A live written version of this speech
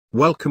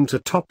Welcome to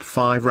Top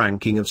 5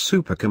 Ranking of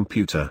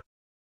Supercomputer.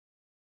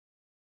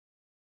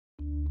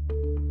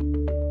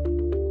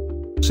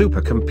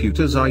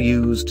 Supercomputers are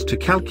used to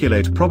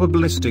calculate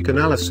probabilistic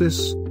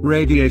analysis,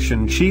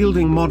 radiation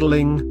shielding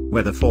modeling,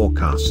 weather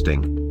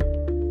forecasting,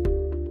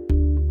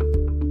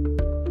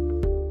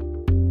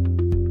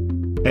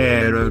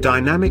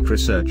 aerodynamic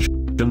research,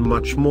 and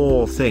much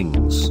more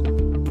things.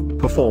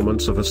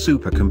 Performance of a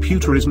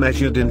supercomputer is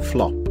measured in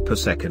FLOP per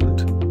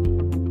second.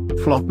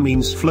 FLOP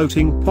means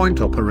floating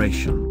point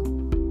operation.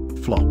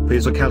 FLOP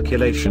is a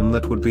calculation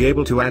that would be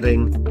able to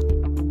adding,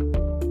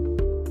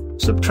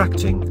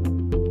 subtracting,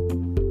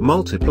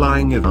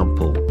 multiplying.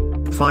 Example: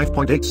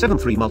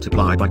 5.873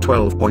 multiplied by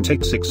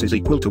 12.86 is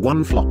equal to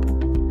 1 FLOP.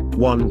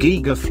 1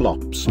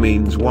 gigaflops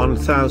means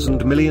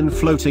 1,000 million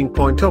floating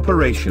point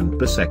operation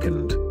per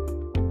second.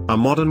 A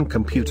modern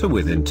computer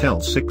with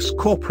Intel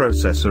 6-core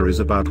processor is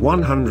about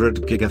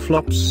 100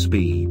 gigaflops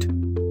speed.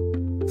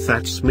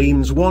 That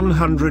means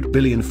 100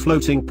 billion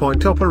floating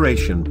point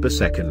operation per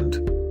second.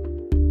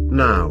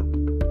 Now,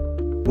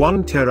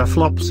 1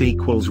 teraflops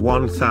equals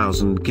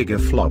 1000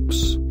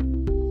 gigaflops.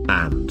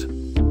 And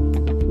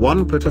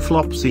 1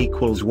 petaflops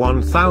equals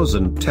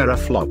 1000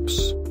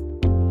 teraflops.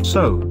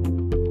 So,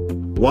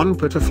 1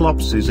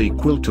 petaflops is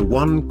equal to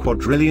 1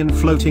 quadrillion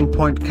floating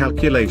point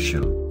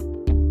calculation.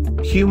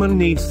 Human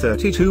needs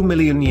 32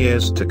 million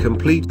years to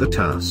complete the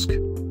task.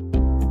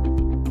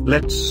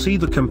 Let's see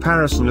the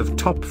comparison of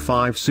top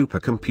 5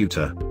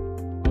 supercomputer.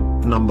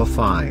 Number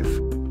 5.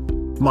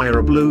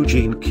 Mira Blue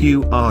Gene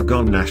Q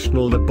Argonne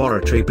National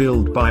Laboratory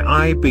built by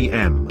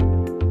IBM.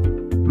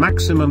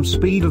 Maximum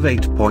speed of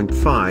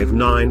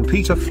 8.59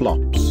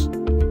 petaflops.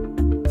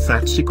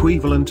 That's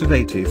equivalent of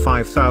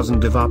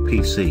 85,000 of our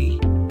PC.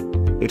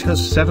 It has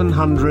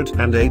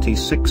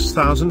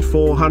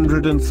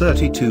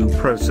 786,432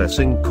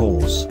 processing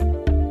cores,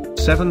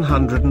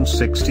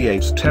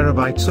 768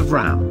 terabytes of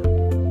RAM,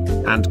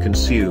 and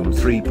consume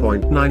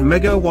 3.9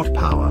 megawatt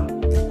power.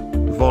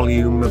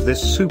 Volume of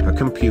this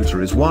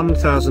supercomputer is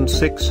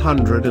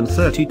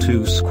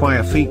 1,632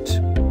 square feet.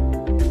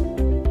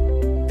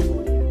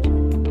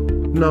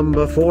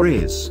 Number 4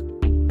 is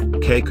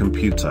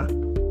K-Computer.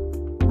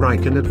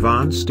 Riken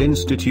Advanced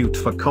Institute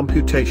for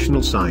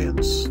Computational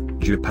Science,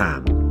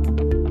 Japan.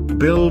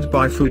 Built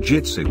by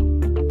Fujitsu.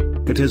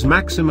 It has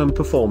maximum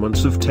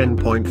performance of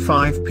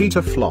 10.5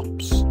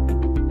 petaflops.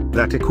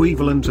 That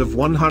equivalent of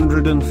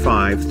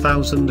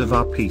 105,000 of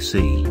our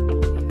PC.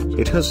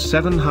 It has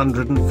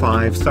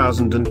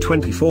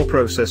 705,024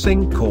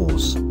 processing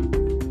cores,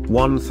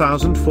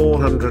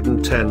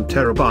 1,410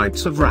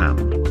 terabytes of RAM,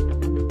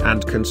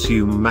 and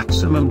consume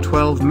maximum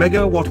 12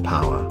 megawatt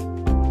power.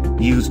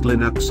 Used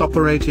Linux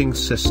operating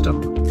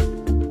system.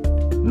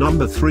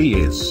 Number 3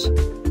 is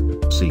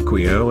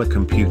Sequoia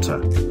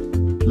Computer.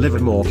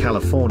 Livermore,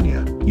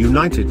 California,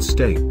 United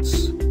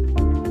States.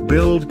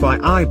 Built by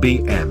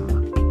IBM.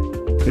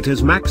 It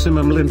has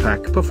maximum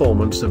Linpack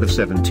performance of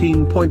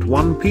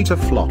 17.1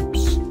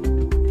 petaflops.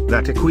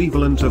 That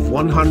equivalent of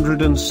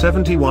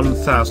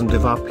 171,000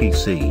 of our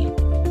PC.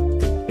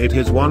 It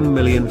has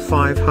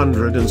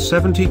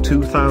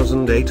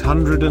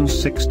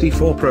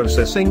 1,572,864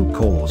 processing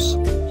cores,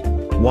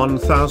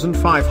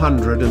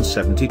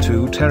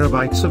 1,572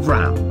 terabytes of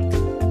RAM,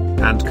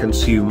 and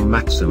consume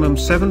maximum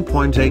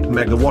 7.8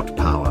 megawatt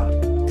power.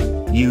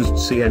 Used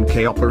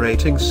CNK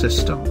operating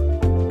system.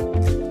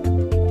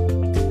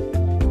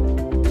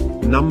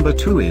 Number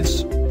 2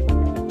 is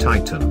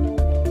Titan.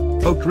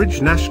 Oak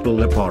Ridge National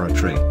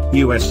Laboratory,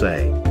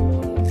 USA.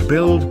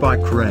 Built by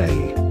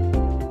Cray.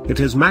 It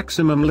has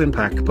maximum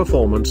Linpack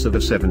performance of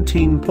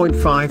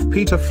 17.5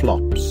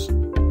 petaflops.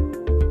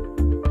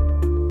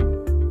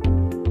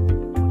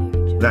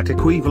 That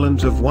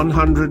equivalent of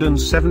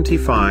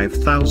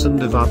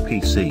 175,000 of our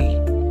PC.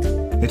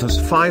 It has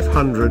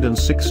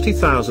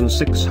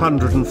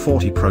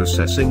 560,640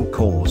 processing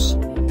cores,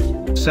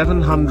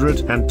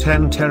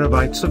 710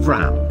 terabytes of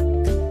RAM,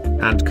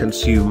 and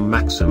consume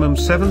maximum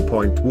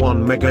 7.1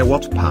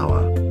 megawatt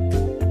power.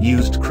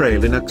 Used Cray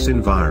Linux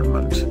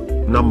environment.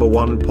 Number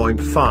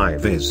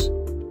 1.5 is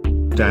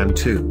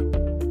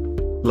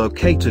Dan2.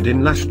 Located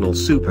in National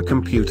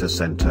Supercomputer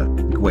Center,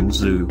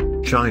 Guangzhou,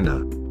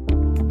 China.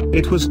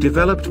 It was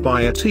developed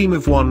by a team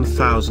of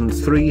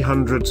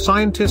 1,300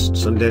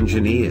 scientists and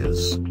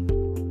engineers.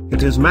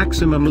 It has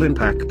maximum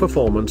Linpack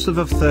performance of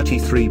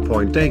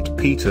 33.8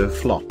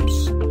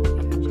 petaflops.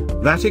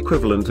 That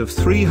equivalent of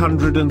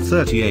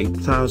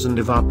 338,000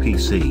 of our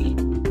PC.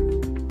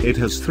 It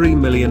has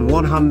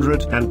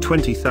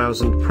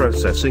 3,120,000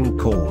 processing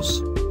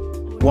cores,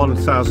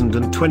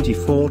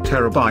 1,024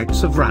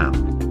 terabytes of RAM,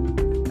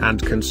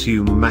 and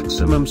consume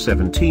maximum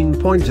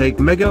 17.8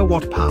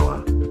 megawatt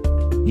power.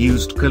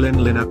 Used Kylin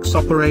Linux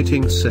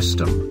operating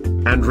system,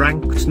 and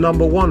ranked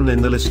number 1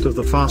 in the list of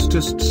the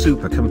fastest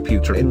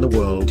supercomputer in the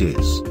world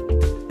is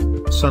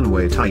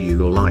Sunway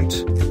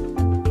Taihulight.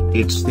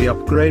 It's the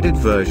upgraded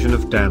version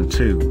of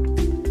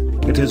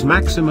Dan2. It has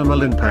maximum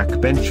Linpack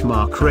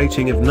benchmark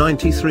rating of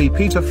 93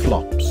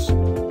 petaflops.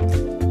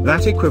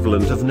 that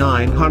equivalent of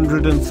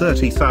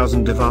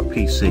 930,000 of our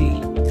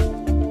PC.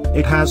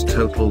 It has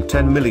total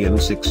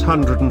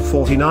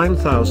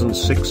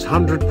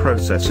 10,649,600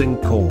 processing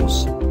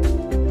cores,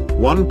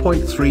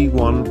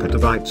 1.31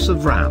 petabytes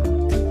of RAM,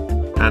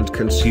 and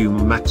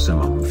consume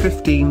maximum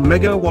 15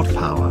 megawatt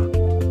power.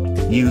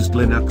 Used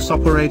Linux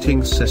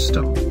operating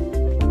system.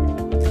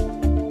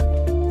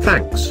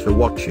 Thanks for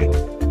watching.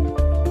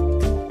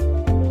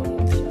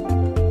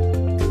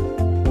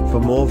 For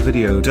more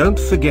video, don't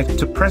forget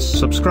to press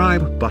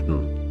subscribe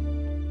button.